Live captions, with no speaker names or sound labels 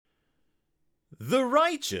The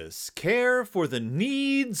righteous care for the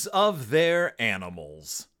needs of their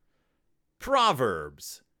animals.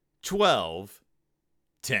 Proverbs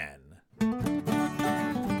 12:10.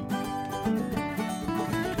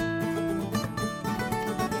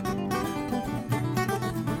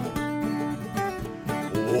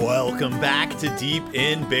 Welcome back to Deep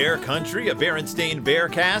in Bear Country, a Berenstain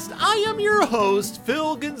Bearcast. I am your host,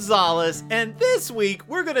 Phil Gonzalez, and this week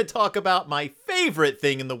we're going to talk about my favorite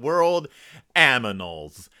thing in the world,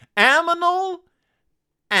 aminals. Animals.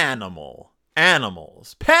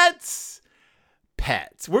 Pets.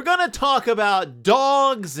 We're going to talk about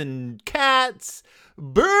dogs and cats,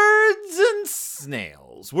 birds and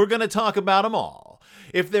snails. We're going to talk about them all.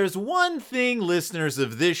 If there's one thing listeners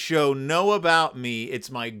of this show know about me,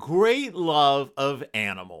 it's my great love of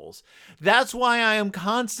animals. That's why I am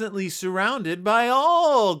constantly surrounded by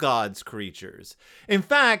all God's creatures. In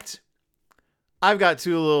fact, I've got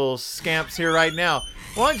two little scamps here right now.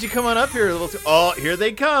 Why don't you come on up here, Oh, here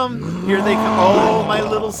they come. Oh, my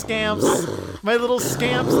little scamps.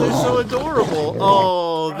 They're so adorable.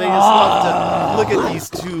 Oh, they just love to look at these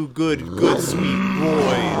two good, sweet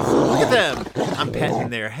boys. Look at them. I'm petting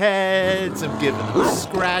their heads. I'm giving them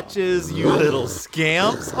scratches. You little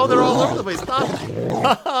scamps. Oh, they're all over the place. Stop.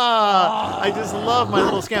 I just love my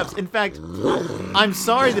little scamps. In fact, I'm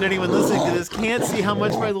sorry that anyone listening to this can't see how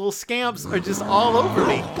much my little scamps are just all over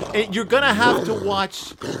me. And you're going to have to watch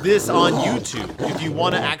this on YouTube if you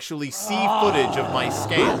want to actually see footage of my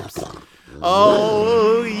scamps.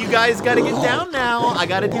 Oh, you guys got to get down now. I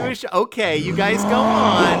got to do a show. Okay, you guys go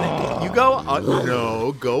on. You go.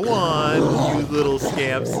 No, go on, you little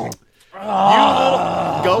scamps. Go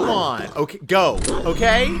on. Okay, go.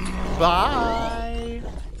 Okay, bye.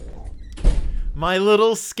 My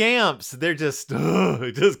little scamps. They're just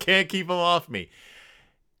can't keep them off me.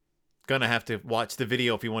 Gonna have to watch the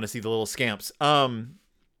video if you want to see the little scamps.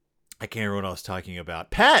 I can't remember what I was talking about.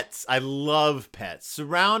 Pets. I love pets.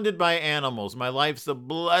 Surrounded by animals. My life's a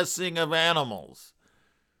blessing of animals.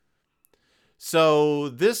 So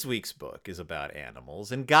this week's book is about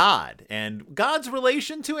animals and God. And God's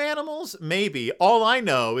relation to animals? Maybe. All I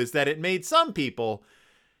know is that it made some people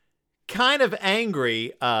kind of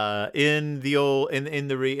angry in the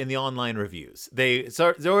online reviews.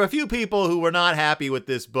 So there were a few people who were not happy with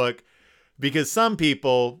this book because some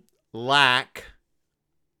people lack.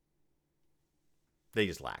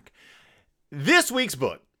 This week's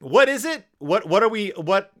book. What is it? What is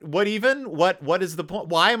the point?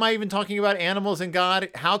 Why am I even talking about animals and God?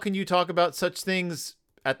 How can you talk about such things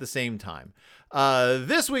at the same time?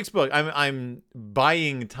 This week's book, I'm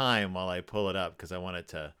buying time while I pull it up because I wanted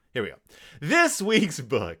to. Here we go. This week's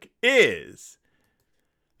book is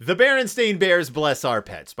The Berenstain Bears Bless Our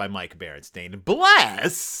Pets by Mike Berenstain.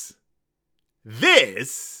 Bless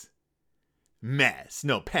this mess.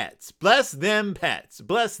 No, pets. Bless them pets.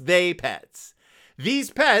 Bless they pets.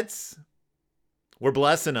 These pets, we're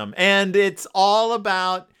blessing them. And it's all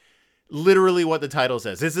about literally what the title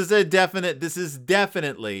says. This is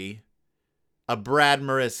definitely a Brad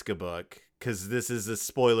Mariska book because this is a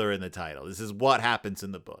spoiler in the title. This is what happens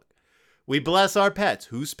in the book. We bless our pets.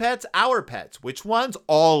 Whose pets? Our pets. Which ones?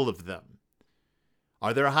 All of them.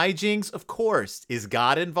 Are there hijinks? Of course. Is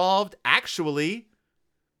God involved? Actually,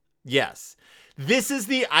 yes. This is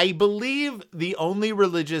I believe, the only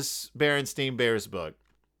religious Berenstain Bears book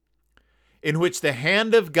in which the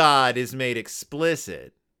hand of God is made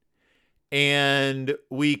explicit. And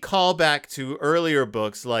we call back to earlier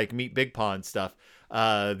books like Meet Big Pond stuff,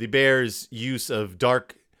 the bears' use of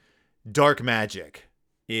dark magic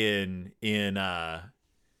in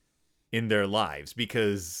their lives,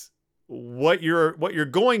 because what you're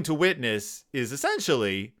going to witness is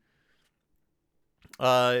essentially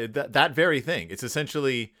that very thing. It's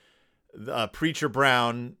essentially Preacher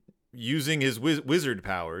Brown using his wizard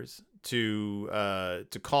powers to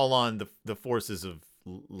call on the forces of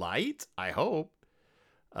light. I hope.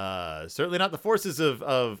 Certainly not the forces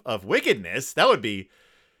of wickedness. That would be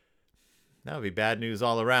bad news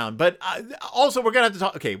all around. But also, we're gonna have to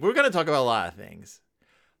talk. Okay, we're gonna talk about a lot of things.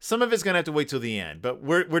 Some of it's gonna have to wait till the end, but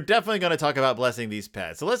we're definitely gonna talk about blessing these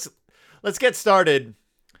pets. So let's get started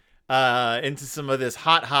into some of this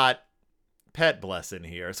hot pet blessing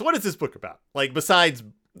here. So what is this book about? Like, besides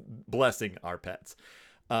blessing our pets?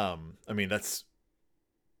 That's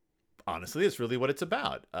honestly, it's really what it's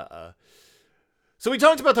about. So we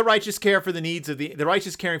talked about the righteous care for the needs of the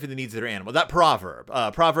righteous caring for the needs of their animal. That proverb,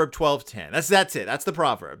 Proverb 12:10. That's it. That's the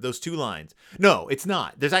proverb. Those two lines. No, it's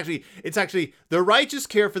not. It's actually the righteous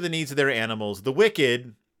care for the needs of their animals. The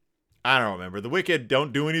wicked, I don't remember. The wicked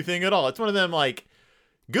don't do anything at all. It's one of them like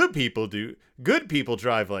Good people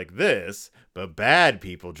drive like this, but bad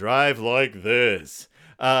people drive like this.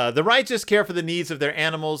 The righteous care for the needs of their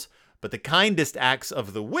animals, but the kindest acts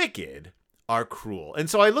of the wicked are cruel. And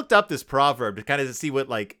so I looked up this proverb to kind of see what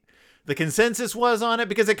like the consensus was on it,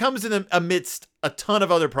 because it comes in amidst a ton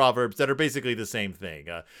of other proverbs that are basically the same thing.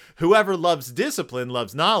 Whoever loves discipline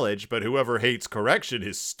loves knowledge, but whoever hates correction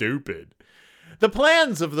is stupid. The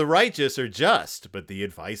plans of the righteous are just, but the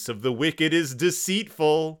advice of the wicked is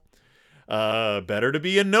deceitful. Better to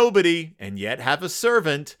be a nobody and yet have a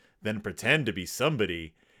servant than pretend to be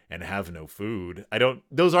somebody and have no food. I don't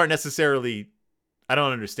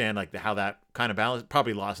understand like how that kind of balance,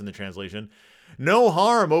 probably lost in the translation. No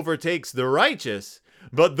harm overtakes the righteous,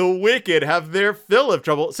 but the wicked have their fill of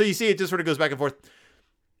trouble. So you see, it just sort of goes back and forth.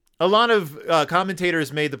 A lot of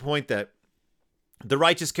commentators made the point that the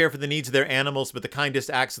righteous care for the needs of their animals, but the kindest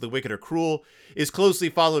acts of the wicked are cruel, is closely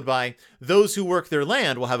followed by those who work their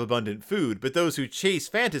land will have abundant food, but those who chase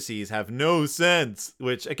fantasies have no sense,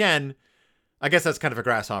 which again, I guess that's kind of a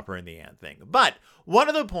grasshopper in the ant thing. But one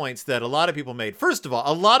of the points that a lot of people made, first of all,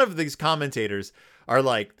 a lot of these commentators are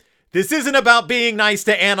like, this isn't about being nice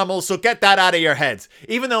to animals, so get that out of your heads.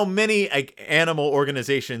 Even though many like animal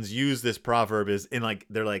organizations use this proverb as in like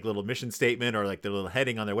their like little mission statement or like their little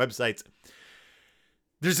heading on their websites,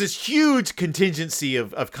 there's this huge contingency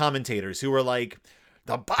of commentators who are like,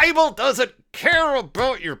 the Bible doesn't care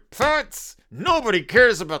about your pets. Nobody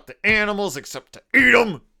cares about the animals except to eat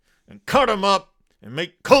them and cut them up and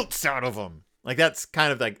make coats out of them. Like that's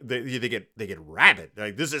kind of like they get rabid.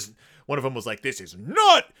 Like this is one of them was like,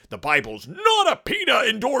 the Bible's not a PETA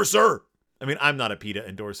endorser. I mean, I'm not a PETA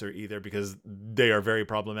endorser either because they are very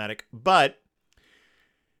problematic, but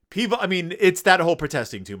people, I mean, it's that whole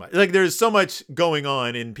protesting too much. Like there's so much going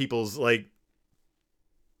on in people's like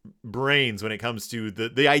brains when it comes to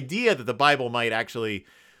the idea that the Bible might actually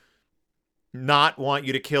not want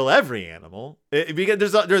you to kill every animal. Because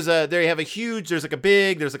there's a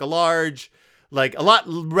large, like a lot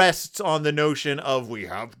rests on the notion of we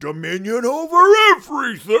have dominion over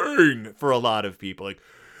everything for a lot of people. Like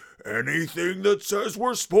anything that says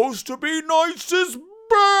we're supposed to be nice is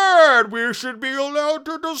bad. We should be allowed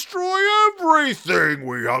to destroy everything.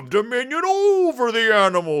 We have dominion over the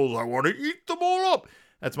animals. I want to eat them all up.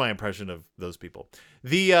 That's my impression of those people.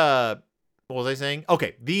 What was I saying?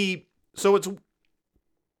 Okay. So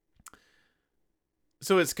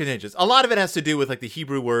it's contingent. A lot of it has to do with like the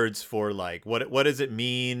Hebrew words for like what does it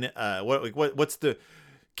mean? What's the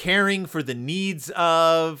caring for the needs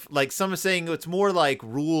of? Like some are saying it's more like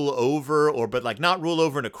rule over, but like not rule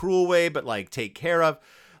over in a cruel way, but like take care of,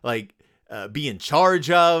 like be in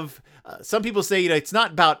charge of. Some people say it's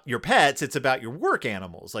not about your pets, it's about your work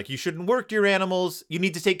animals. Like you shouldn't work your animals. You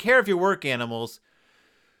need to take care of your work animals.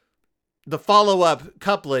 The follow-up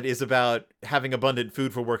couplet is about having abundant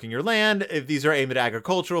food for working your land. If these are aimed at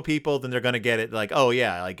agricultural people, then they're going to get it like, oh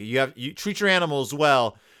yeah, like you treat your animals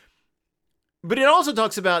well. But it also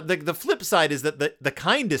talks about the flip side is that the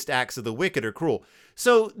kindest acts of the wicked are cruel.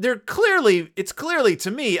 So it's clearly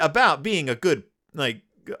to me about being a good, like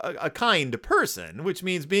a kind person, which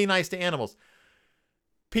means being nice to animals.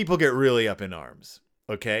 People get really up in arms.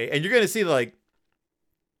 Okay. And you're going to see like,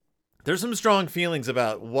 there's some strong feelings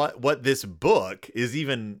about what this book is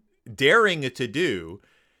even daring to do.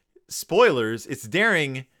 Spoilers, it's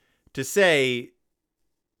daring to say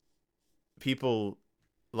people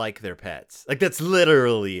like their pets. Like that's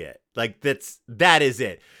literally it. Like that is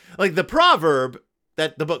it. Like the proverb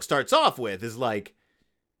that the book starts off with is like,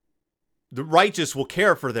 the righteous will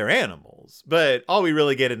care for their animals. But all we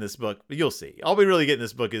really get in this book, you'll see, all we really get in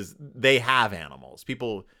this book is they have animals.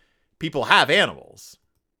 People have animals.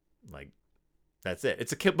 Like, that's it.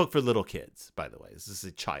 It's a book for little kids, by the way. This is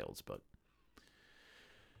a child's book.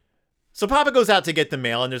 So Papa goes out to get the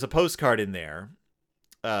mail, and there's a postcard in there.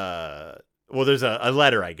 Well, there's a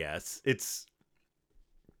letter, I guess. It's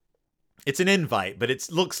an invite, but it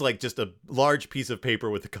looks like just a large piece of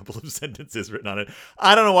paper with a couple of sentences written on it.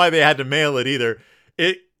 I don't know why they had to mail it either.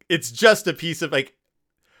 It's just a piece of like,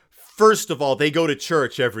 first of all, they go to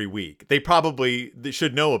church every week. They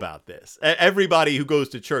should know about this. Everybody who goes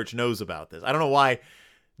to church knows about this. I don't know why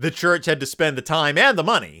the church had to spend the time and the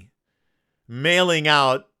money mailing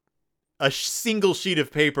out a single sheet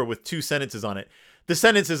of paper with 2 sentences on it. The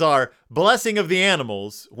sentences are, blessing of the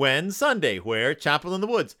animals when Sunday, where chapel in the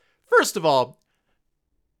woods. First of all,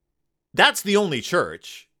 that's the only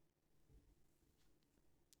church.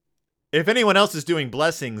 If anyone else is doing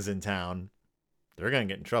blessings in town, they're going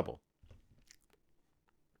to get in trouble.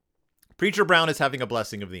 Preacher Brown is having a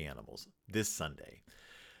blessing of the animals this Sunday.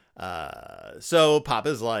 So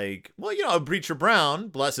Papa's like, well, Preacher Brown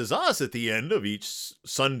blesses us at the end of each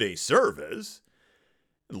Sunday service.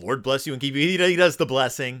 The Lord bless you and keep you. He does the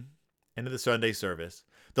blessing. End of the Sunday service.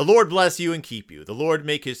 The Lord bless you and keep you. The Lord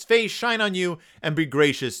make his face shine on you and be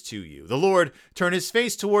gracious to you. The Lord turn his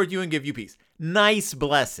face toward you and give you peace. Nice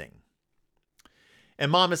blessing. And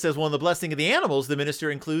Mama says, well, in the blessing of the animals, the minister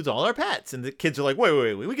includes all our pets. And the kids are like,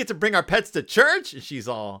 wait, we get to bring our pets to church? And she's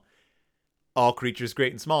all creatures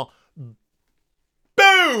great and small.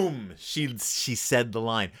 Boom! She said the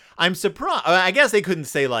line. I'm surprised. I guess they couldn't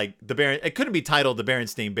say like it couldn't be titled the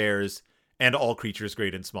Berenstain Bears and all creatures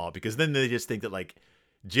great and small, because then they just think that like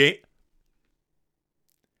James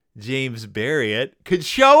Barriott could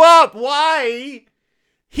show up. Why?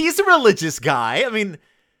 He's a religious guy. I mean,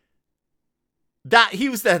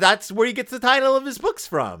 that's where he gets the title of his books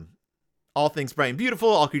from. All things bright and beautiful,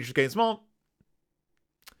 all creatures great and small.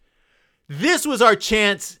 This was our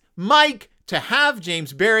chance, Mike, to have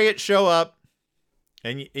James Barriott show up,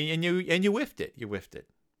 and you whiffed it. You whiffed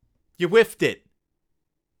it.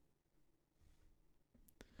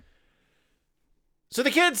 So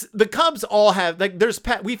the Cubs all have, like,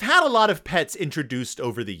 we've had a lot of pets introduced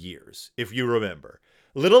over the years, if you remember.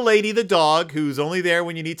 Little Lady the dog, who's only there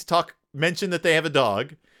when you need to mention that they have a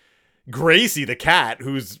dog. Gracie the cat,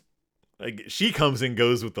 who's like, she comes and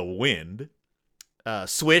goes with the wind.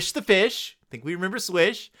 Swish the fish. I think we remember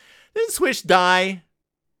Swish. Didn't Swish die?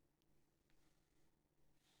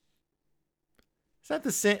 Is that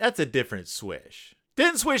the same? That's a different Swish.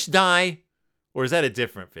 Didn't Swish die? Or is that a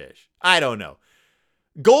different fish? I don't know.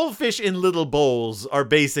 Goldfish in little bowls are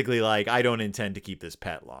basically like, I don't intend to keep this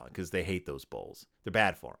pet long because they hate those bowls. They're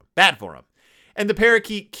bad for them. And the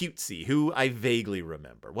parakeet Cutesy, who I vaguely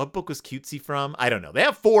remember. What book was Cutesy from? I don't know. They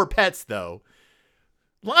have 4 pets, though.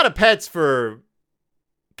 A lot of pets for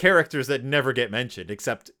characters that never get mentioned,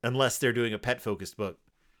 except unless they're doing a pet-focused book.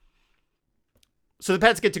 So the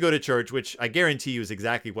pets get to go to church, which I guarantee you is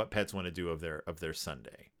exactly what pets want to do of their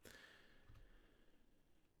Sunday.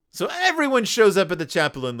 So everyone shows up at the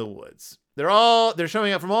chapel in the woods. They're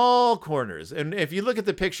showing up from all corners. And if you look at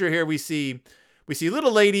the picture here, we see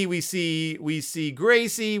Little Lady, we see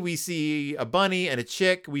Gracie, we see a bunny and a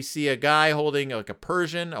chick, we see a guy holding like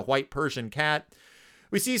a white Persian cat.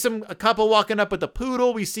 We see a couple walking up with a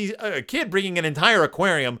poodle. We see a kid bringing an entire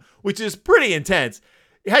aquarium, which is pretty intense.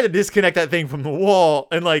 You had to disconnect that thing from the wall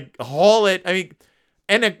and like haul it. I mean,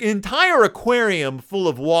 an entire aquarium full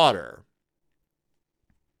of water.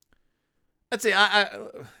 Let's see.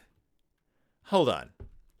 Hold on.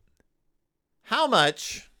 How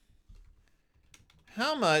much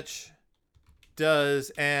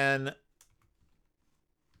does an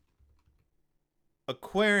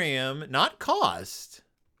aquarium not cost?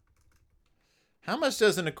 How much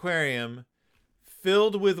does an aquarium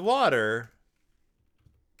filled with water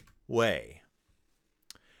weigh?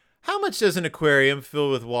 How much does an aquarium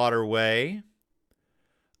filled with water weigh?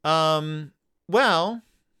 Well,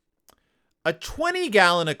 a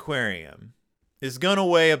 20-gallon aquarium is going to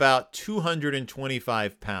weigh about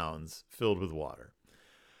 225 pounds filled with water.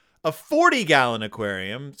 A 40-gallon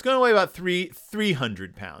aquarium is going to weigh about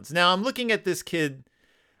 300 pounds. Now, I'm looking at this kid.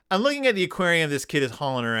 I'm looking at the aquarium this kid is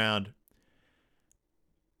hauling around.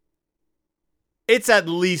 It's at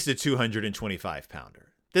least a 225-pounder.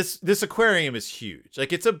 This aquarium is huge.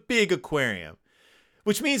 Like, it's a big aquarium,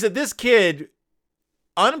 which means that this kid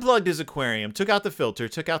unplugged his aquarium, took out the filter,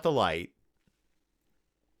 took out the light,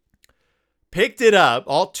 picked it up,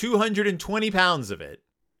 all 220 pounds of it,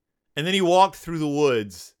 and then he walked through the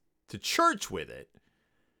woods to church with it,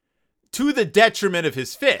 to the detriment of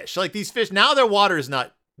his fish. Like, these fish, now their water is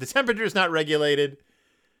not, the temperature is not regulated.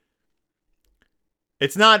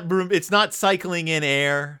 It's not cycling in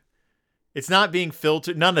air. It's not being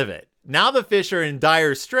filtered, none of it. Now the fish are in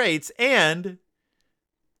dire straits, and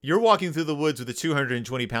you're walking through the woods with a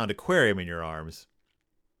 220-pound aquarium in your arms.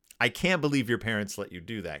 I can't believe your parents let you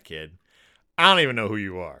do that, kid. I don't even know who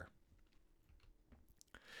you are.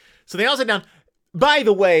 So they all sit down. By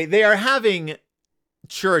the way, they are having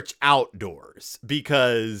church outdoors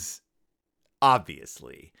because,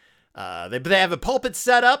 obviously, they have a pulpit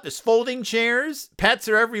set up. There's folding chairs. Pets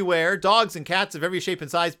are everywhere. Dogs and cats of every shape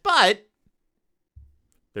and size. But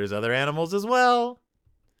there's other animals as well.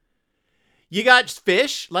 You got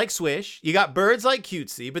fish like Swish. You got birds like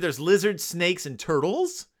Cutesy. But there's lizards, snakes, and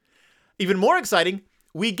turtles. Even more exciting,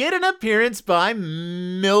 we get an appearance by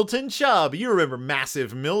Milton Chubb. You remember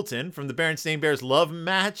Massive Milton from the Berenstain Bears Love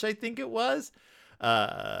Match, I think it was.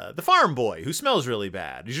 The farm boy who smells really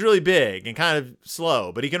bad. He's really big and kind of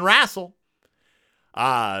slow, but he can wrestle.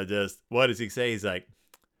 What does he say? He's like,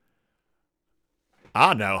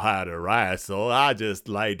 I know how to wrestle. I just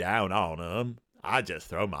lay down on them. I just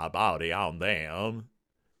throw my body on them.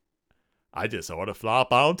 I just sort of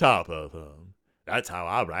flop on top of them. That's how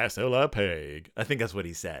I wrestle a pig. I think that's what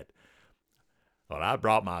he said. Well, I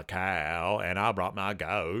brought my cow and I brought my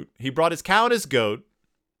goat. He brought his cow and his goat.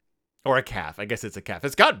 Or a calf. I guess it's a calf.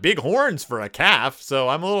 It's got big horns for a calf, so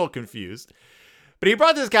I'm a little confused. But he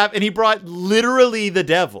brought this calf, and he brought literally the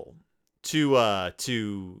devil the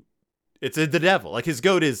devil. Like, his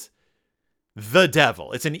goat is the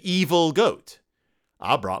devil. It's an evil goat.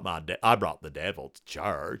 I brought the devil to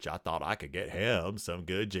church. I thought I could get him some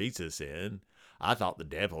good Jesus in. I thought the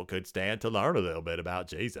devil could stand to learn a little bit about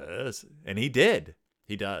Jesus. And he did.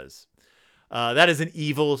 He does. That is an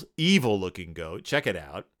evil looking goat. Check it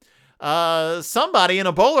out. Somebody in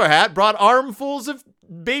a bowler hat brought armfuls of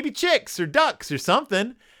baby chicks or ducks or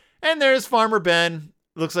something. And there's Farmer Ben.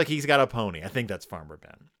 Looks like he's got a pony. I think that's Farmer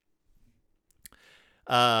Ben.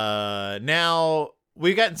 Now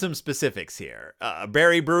we've gotten some specifics here.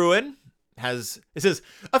 Barry Bruin says,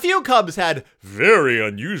 a few cubs had very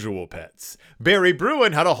unusual pets. Barry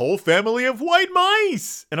Bruin had a whole family of white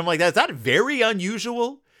mice. And I'm like, is that very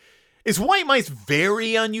unusual? Is white mice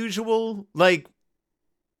very unusual? Like,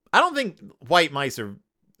 I don't think white mice are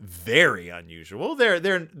very unusual.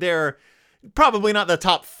 They're probably not the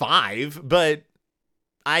top 5, but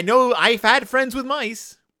I know I've had friends with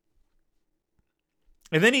mice.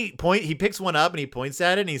 And then he picks one up and he points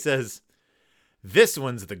at it and he says, "This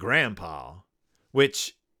one's the grandpa,"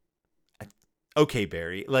 which, okay,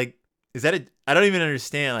 Barry, like, is that I don't even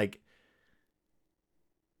understand. Like,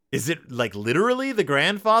 is it like literally the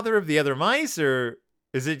grandfather of the other mice, or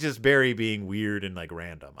is it just Barry being weird and like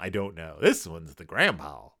random? I don't know. This one's the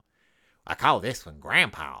grandpa. I call this one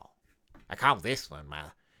grandpa. I call this one's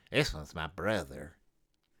my brother.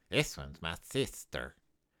 This one's my sister.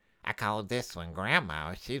 I call this one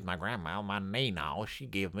grandma. She's my grandma, my Nina. She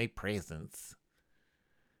gave me presents.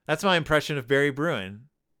 That's my impression of Barry Bruin.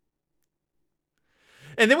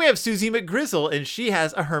 And then we have Susie McGrizzle, and she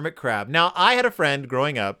has a hermit crab. Now, I had a friend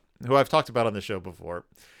growing up, who I've talked about on the show before,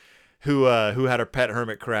 who had a pet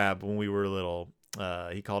hermit crab when we were little.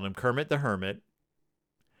 He called him Kermit the Hermit.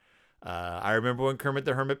 I remember when Kermit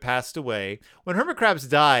the Hermit passed away. When hermit crabs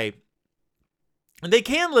die, and they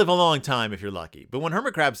can live a long time if you're lucky, but when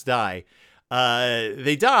hermit crabs die,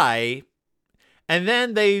 they die, and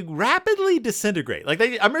then they rapidly disintegrate. Like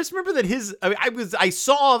I just remember that I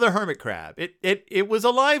saw the hermit crab. It was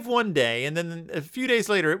alive one day, and then a few days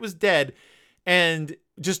later, it was dead, and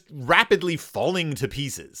just rapidly falling to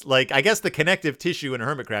pieces. Like, I guess the connective tissue in a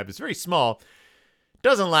hermit crab is very small.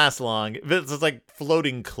 Doesn't last long. It's like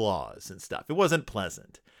floating claws and stuff. It wasn't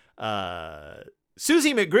pleasant.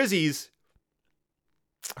 Susie McGrizzy's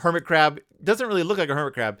hermit crab doesn't really look like a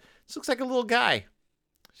hermit crab. She looks like a little guy.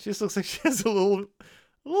 She just looks like she has a little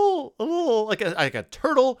like a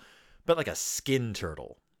turtle, but like a skin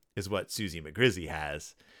turtle is what Susie McGrizzy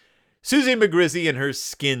has. Susie McGrizzy and her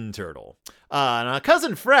skin turtle. Now,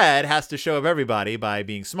 cousin Fred has to show up everybody by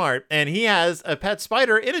being smart, and he has a pet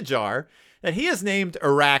spider in a jar that he has named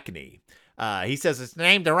Arachne. He says it's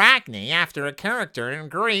named Arachne after a character in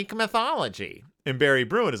Greek mythology. And Barry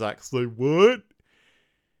Bruin is like, "Say what?"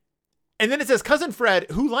 And then it says cousin Fred,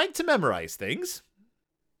 who liked to memorize things,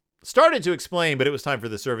 started to explain, but it was time for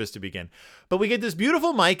the service to begin. But we get this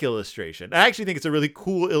beautiful mic illustration. I actually think it's a really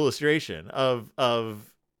cool illustration of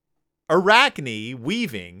Arachne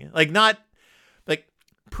weaving, like not like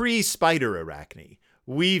pre-spider Arachne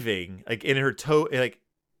weaving, like in her toe, like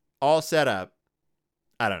all set up.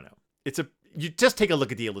 I don't know. You just take a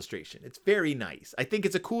look at the illustration. It's very nice. I think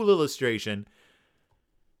it's a cool illustration.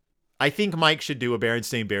 I think Mike should do a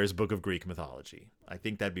Berenstain Bears Book of Greek Mythology. I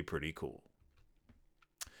think that'd be pretty cool.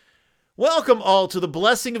 Welcome all to the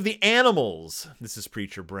blessing of the animals. This is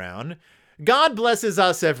Preacher Brown. God blesses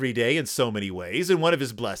us every day in so many ways, and one of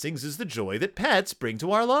his blessings is the joy that pets bring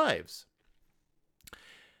to our lives.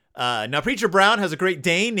 Now, Preacher Brown has a Great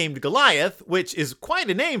Dane named Goliath, which is quite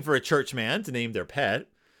a name for a churchman to name their pet.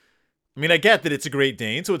 I mean, I get that it's a Great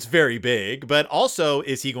Dane, so it's very big, but also,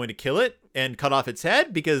 is he going to kill it and cut off its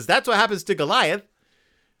head? Because that's what happens to Goliath.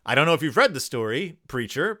 I don't know if you've read the story,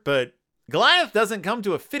 Preacher, but Goliath doesn't come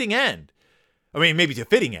to a fitting end. I mean, maybe to a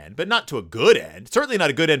fitting end, but not to a good end. Certainly not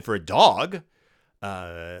a good end for a dog.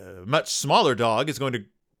 A much smaller dog is going to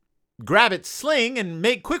grab its sling and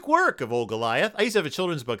make quick work of old Goliath. I used to have a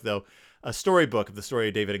children's book, though, a storybook of the story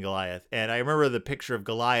of David and Goliath, and I remember the picture of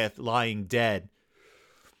Goliath lying dead.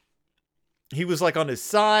 He was like on his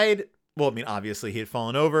side. Well, I mean, obviously he had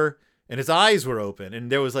fallen over, and his eyes were open,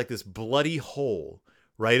 and there was like this bloody hole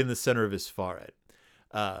right in the center of his forehead.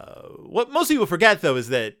 What most people forget, though, is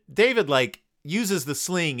that David, uses the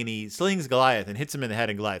sling and he slings Goliath and hits him in the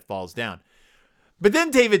head and Goliath falls down. But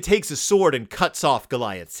then David takes a sword and cuts off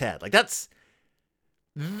Goliath's head.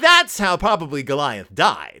 That's how probably Goliath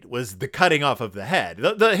died, was the cutting off of the head.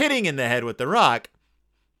 The hitting in the head with the rock,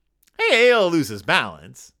 hey, he'll lose his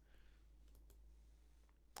balance.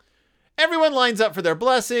 Everyone lines up for their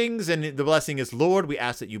blessings, and the blessing is, Lord, we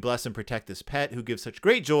ask that you bless and protect this pet who gives such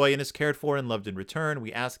great joy and is cared for and loved in return.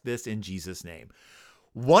 We ask this in Jesus' name.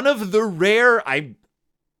 One of the rare,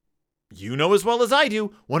 you know as well as I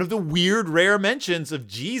do, one of the weird, rare mentions of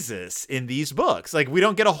Jesus in these books. We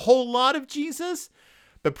don't get a whole lot of Jesus,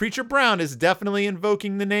 but Preacher Brown is definitely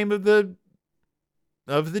invoking the name of the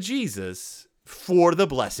Jesus for the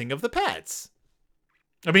blessing of the pets.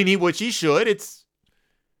 Which he should. It's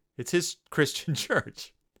his Christian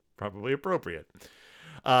church. Probably appropriate.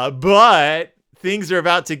 But things are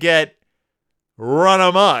about to get run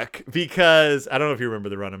amok because I don't know if you remember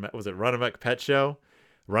the Run Amok. Was it Run Amok Pet Show?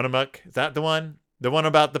 Run Amok? Is that the one? The one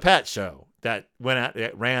about the pet show that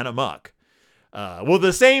ran amok. Well,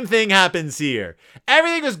 the same thing happens here.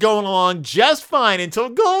 Everything was going along just fine until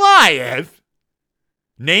Goliath,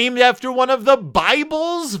 named after one of the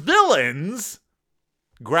Bible's villains,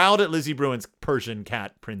 growled at Lizzie Bruin's Persian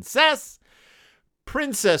cat, Princess.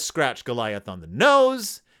 Princess scratched Goliath on the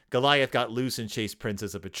nose. Goliath got loose and chased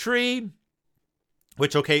Princess up a tree.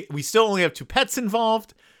 Which, okay, we still only have 2 pets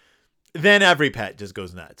involved. Then every pet just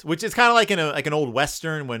goes nuts. Which is kind of like in an old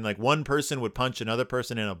Western when one person would punch another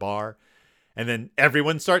person in a bar. And then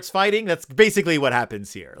everyone starts fighting. That's basically what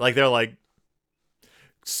happens here. They're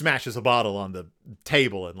smashes a bottle on the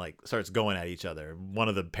table and starts going at each other. One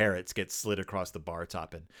of the parrots gets slid across the bar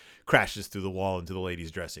top and crashes through the wall into the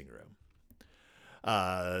ladies' dressing room.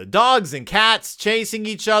 Dogs and cats chasing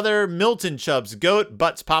each other. Milton Chubb's goat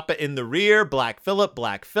butts Papa in the rear. Black Phillip.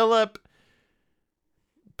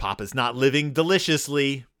 Papa's not living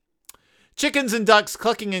deliciously. Chickens and ducks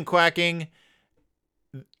clucking and quacking.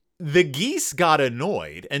 The geese got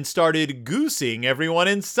annoyed and started goosing everyone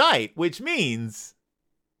in sight, which means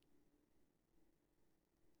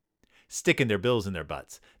sticking their bills in their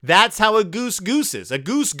butts. That's how a goose gooses. A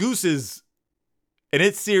goose gooses, and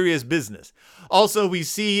it's serious business. Also, we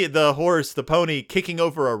see the pony, kicking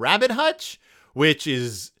over a rabbit hutch, which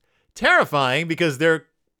is terrifying because there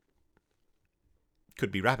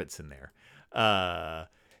could be rabbits in there.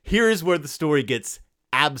 Here's where the story gets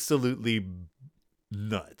absolutely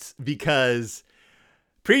nuts, because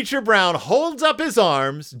Preacher Brown holds up his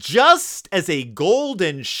arms just as a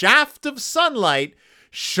golden shaft of sunlight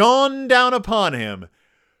shone down upon him.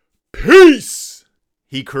 "Peace!"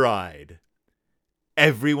 he cried.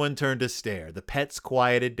 Everyone turned to stare. The pets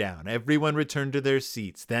quieted down. Everyone returned to their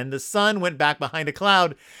seats. Then the sun went back behind a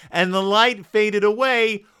cloud, and the light faded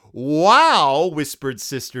away. "Wow," whispered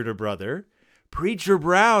sister to brother. "Preacher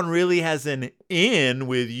Brown really has an in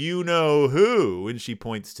with you-know-who," and she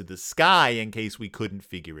points to the sky in case we couldn't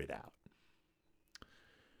figure it out.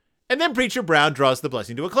 And then Preacher Brown draws the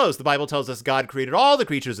blessing to a close. The Bible tells us God created all the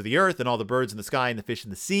creatures of the earth and all the birds in the sky and the fish in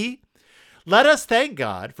the sea. Let us thank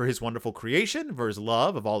God for his wonderful creation, for his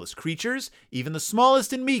love of all his creatures, even the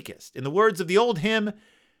smallest and meekest. In the words of the old hymn,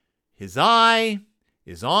 his eye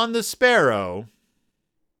is on the sparrow.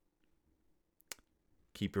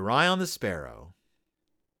 Keep your eye on the sparrow.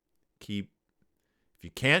 If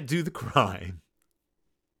you can't do the crime,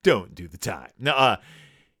 don't do the time. No,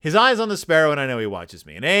 his eye is on the sparrow, and I know he watches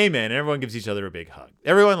me. And amen. Everyone gives each other a big hug.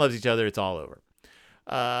 Everyone loves each other. It's all over.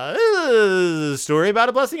 This is a story about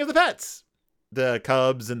a blessing of the pets. The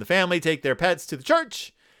cubs and the family take their pets to the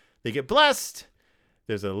church. They get blessed.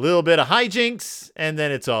 There's a little bit of hijinks, and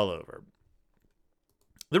then it's all over.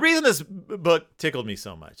 The reason this book tickled me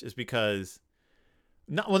so much is because,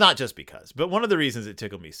 not just because, but one of the reasons it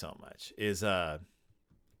tickled me so much is there's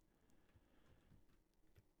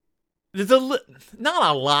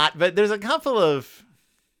not a lot, but there's a couple of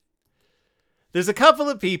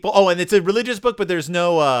people. Oh, and it's a religious book, but there's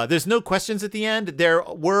no questions at the end. There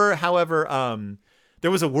were, however,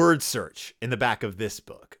 there was a word search in the back of this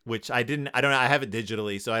book, which I have it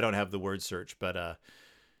digitally, so I don't have the word search, but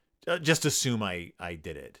just assume I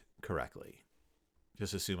did it correctly.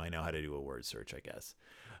 Just assume I know how to do a word search, I guess.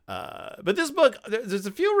 But this book, there's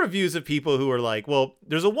a few reviews of people who are like, well,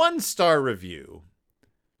 there's a 1-star review.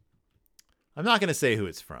 I'm not going to say who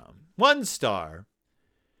it's from. 1 star.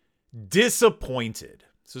 Disappointed.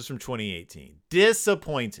 This is from 2018.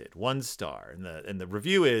 Disappointed. 1 star. And the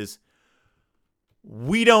review is,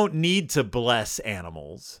 we don't need to bless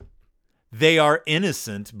animals. They are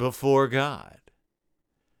innocent before God.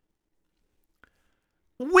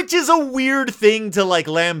 which is a weird thing to like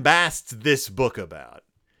lambast this book about.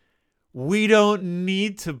 We don't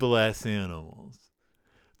need to bless animals.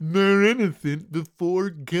 They're innocent before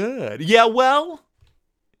God. Yeah, well,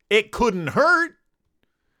 it couldn't hurt.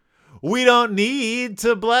 We don't need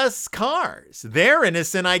to bless cars. They're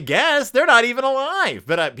innocent, I guess. They're not even alive.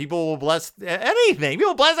 But people will bless anything.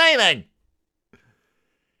 People bless anything.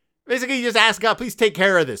 Basically, you just ask God, please take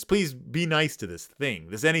care of this. Please be nice to this thing,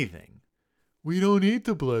 this anything. We don't need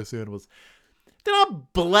to bless animals. They're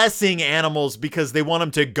not blessing animals because they want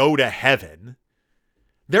them to go to heaven.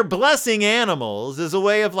 They're blessing animals as a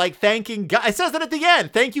way of like thanking God. It says that at the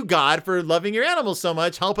end. Thank you, God, for loving your animals so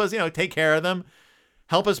much. Help us, take care of them.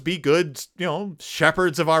 Help us be good,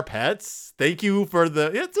 shepherds of our pets. Thank you for it's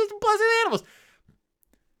blessing animals.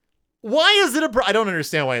 Why is it I don't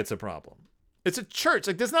understand why it's a problem. It's a church.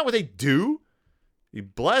 Like, that's not what they do. You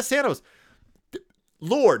bless animals.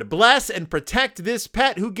 Lord, bless and protect this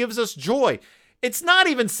pet who gives us joy. It's not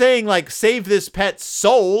even saying like save this pet's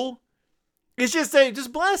soul. It's just saying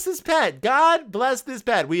just bless this pet. God, bless this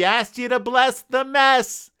pet. We asked you to bless the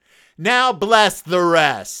mess. Now bless the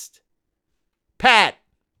rest. Pet.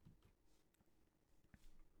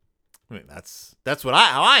 I mean, that's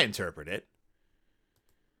how I interpret it.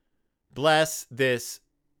 Bless this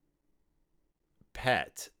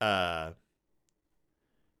pet. There's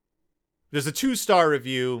a 2-star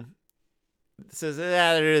review. It says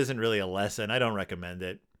there isn't really a lesson. I don't recommend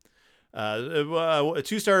it. A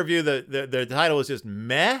 2-star review. The title was just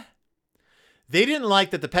meh. They didn't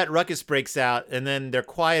like that the pet ruckus breaks out and then they're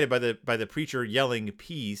quieted by the preacher yelling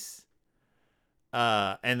peace,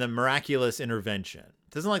 and the miraculous intervention.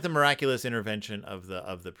 Doesn't like the miraculous intervention of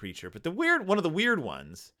the preacher, but one of the weird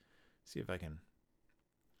ones. See if I can.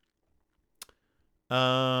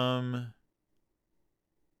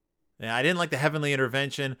 Yeah, I didn't like the heavenly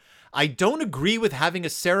intervention. I don't agree with having a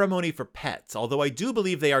ceremony for pets, although I do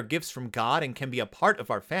believe they are gifts from God and can be a part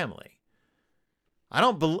of our family. I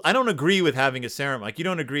don't agree with having a ceremony. Like, you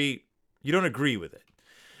don't agree with it.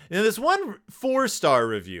 Now, this one 4-star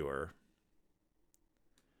reviewer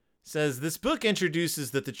says this book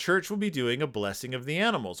introduces that the church will be doing a blessing of the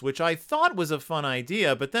animals, which I thought was a fun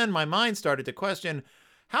idea, but then my mind started to question,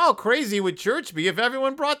 how crazy would church be if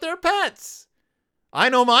everyone brought their pets? I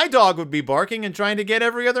know my dog would be barking and trying to get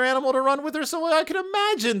every other animal to run with her, so I could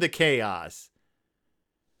imagine the chaos.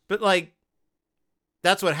 But like,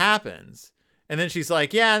 that's what happens. And then she's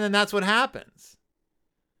like, yeah, and then that's what happens.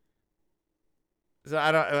 So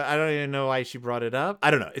I don't even know why she brought it up.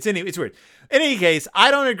 I don't know. It's weird. In any case,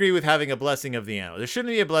 I don't agree with having a blessing of the animals. There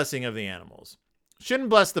shouldn't be a blessing of the animals. Shouldn't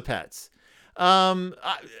bless the pets. I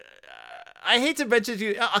hate to mention to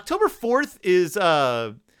you, October 4th is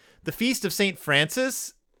the Feast of St.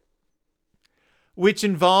 Francis, which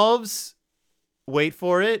involves, wait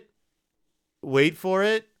for it,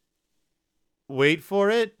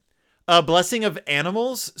 a blessing of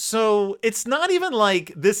animals. So it's not even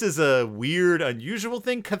like this is a weird, unusual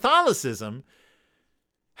thing. Catholicism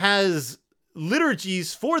has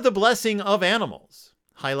liturgies for the blessing of animals,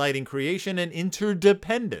 highlighting creation and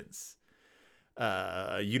interdependence.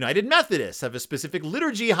 United Methodists have a specific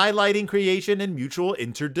liturgy highlighting creation and mutual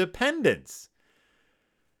interdependence.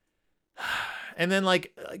 And then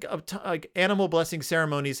like animal blessing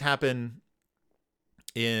ceremonies happen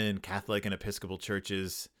in Catholic and Episcopal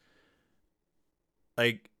churches.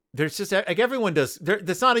 Like, there's just, like, everyone does.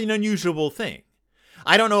 That's not an unusual thing.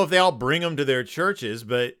 I don't know if they all bring them to their churches,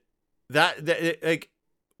 but that like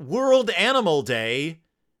World Animal Day,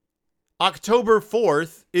 October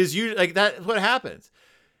 4th is usually like that's what happens.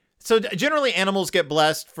 So generally animals get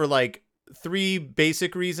blessed for like 3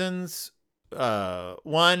 basic reasons.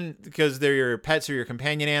 One, because they're your pets or your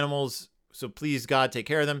companion animals. So please, God, take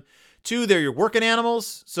care of them. 2, they're your working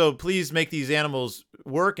animals. So please make these animals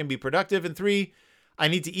work and be productive. And 3, I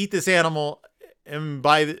need to eat this animal, and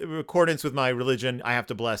by accordance with my religion, I have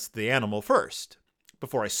to bless the animal first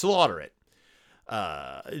before I slaughter it.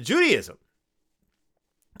 Judaism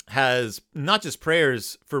has not just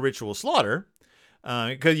prayers for ritual slaughter,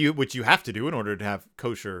 which you have to do in order to have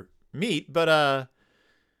kosher meat, but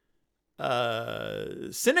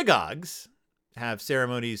synagogues have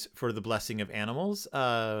ceremonies for the blessing of animals.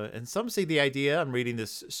 And some say the idea, I'm reading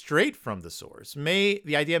this straight from the source,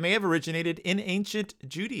 the idea may have originated in ancient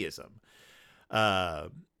Judaism.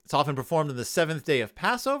 It's often performed on the 7th day of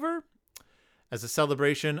Passover as a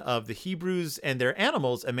celebration of the Hebrews and their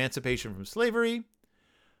animals' emancipation from slavery.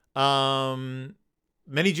 Many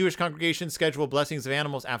Jewish congregations schedule blessings of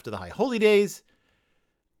animals after the High Holy Days.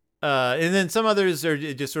 And then some others are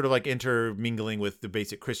just sort of like intermingling with the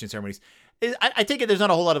basic Christian ceremonies. I take it there's not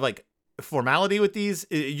a whole lot of like formality with these.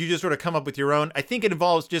 You just sort of come up with your own. I think it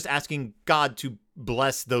involves just asking God to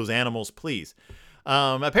bless those animals, please.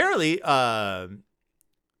 Apparently, the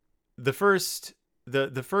first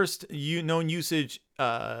known usage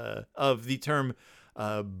of the term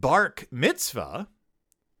bark mitzvah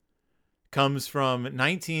comes from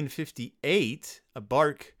 1958. A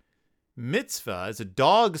bark mitzvah is a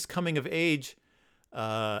dog's coming of age.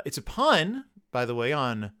 It's a pun, by the way,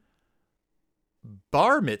 on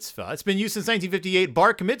bar mitzvah. It's been used since 1958.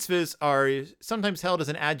 Bark mitzvahs are sometimes held as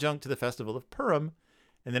an adjunct to the festival of Purim,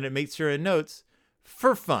 and then it makes sure it notes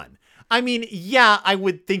for fun. I mean, yeah, I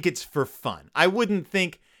would think it's for fun. I wouldn't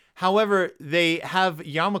think, however, they have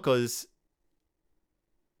yarmulkes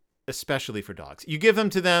especially for dogs. You give them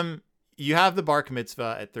to them. You have the bark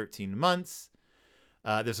mitzvah at 13 months.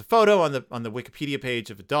 There's a photo on the Wikipedia page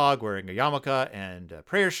of a dog wearing a yarmulke and a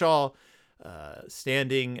prayer shawl,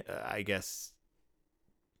 standing, I guess,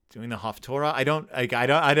 doing the Haftorah. I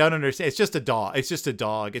don't understand. It's just a dog. It's just a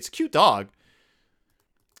dog. It's a cute dog.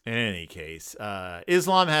 In any case,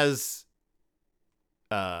 Islam has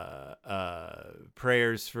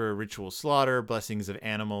prayers for ritual slaughter, blessings of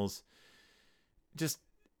animals. Just,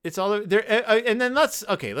 it's all there. And then let's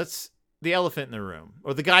the elephant in the room,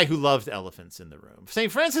 or the guy who loved elephants in the room.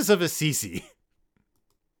 St. Francis of Assisi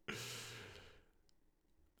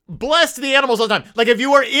blessed the animals all the time. Like, if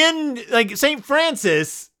you were in, like, St.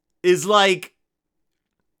 Francis is like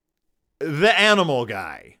the animal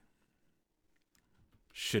guy.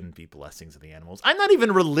 Shouldn't be blessings of the animals. I'm not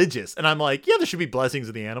even religious, and I'm like, yeah, there should be blessings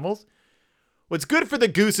of the animals. What's good for the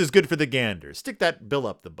goose is good for the gander. Stick that bill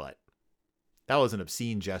up the butt. That was an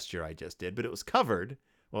obscene gesture I just did, but it was covered.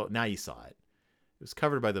 Well, now you saw it. It was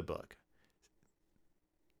covered by the book.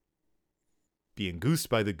 Being goosed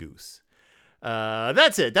by the goose.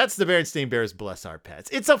 That's it. That's the Berenstain Bears Bless Our Pets.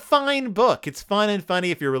 It's a fine book. It's fun and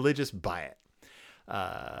funny. If you're religious, buy it.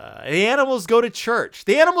 The animals go to church.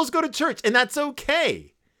 And that's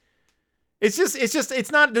okay.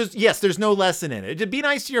 It's not, there's no lesson in it. Be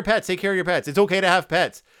nice to your pets. Take care of your pets. It's okay to have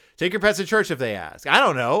pets. Take your pets to church if they ask. I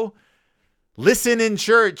don't know. Listen in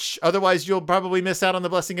church. Otherwise, you'll probably miss out on the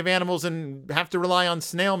blessing of animals and have to rely on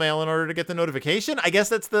snail mail in order to get the notification. I guess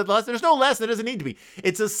that's the lesson. There's no lesson. It doesn't need to be.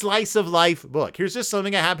 It's a slice of life book. Here's just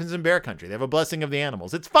something that happens in bear country. They have a blessing of the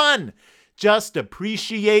animals. It's fun. Just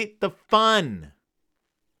appreciate the fun.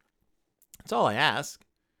 That's all I ask.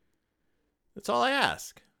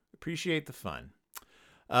 Appreciate the fun.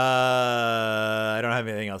 I don't have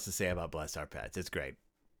anything else to say about Bless Our Pets. It's great.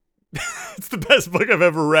 It's the best book I've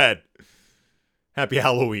ever read. Happy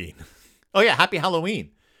Halloween. Oh yeah, happy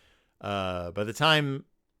Halloween. By the time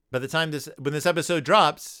when this episode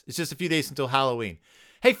drops, it's just a few days until Halloween.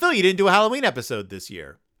 Hey Phil, you didn't do a Halloween episode this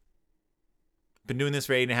year. Been doing this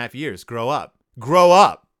for 8.5 years. Grow up.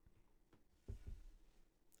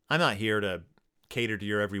 I'm not here to cater to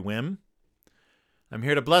your every whim. I'm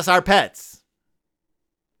here to bless our pets.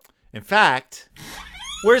 In fact,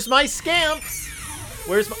 where's my scamps?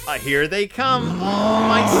 Here they come. Oh,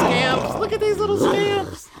 my scamps. Look at these little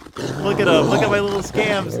scamps. Look at them. Look at my little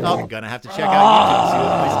scamps. Oh, I'm going to have to check out YouTube to see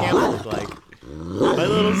what my scamps look like. My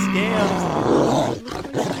little scamps. Look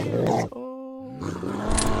at my scamps. Oh.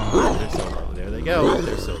 They're so lovely. There they go.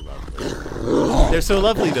 They're so lovely. They're so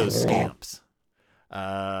lovely, those scamps.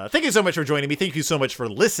 Thank you so much for joining me. Thank you so much for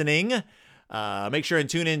listening. Make sure and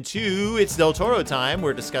tune in to It's Del Toro time.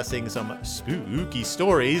 We're discussing some spooky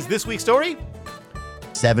stories. This week's story?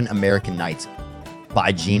 7 American Nights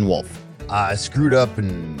by Gene Wolfe. I screwed up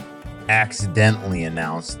and accidentally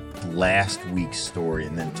announced last week's story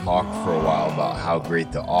and then talked for a while about how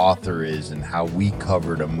great the author is and how we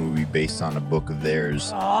covered a movie based on a book of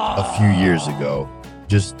theirs a few years ago.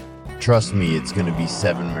 Just trust me, it's going to be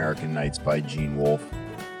 7 American Nights by Gene Wolfe.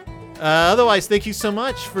 Otherwise, thank you so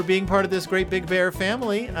much for being part of this great big bear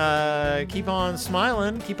family. Keep on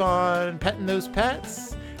smiling, keep on petting those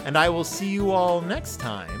pets, and I will see you all next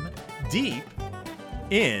time deep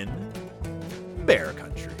in bear country.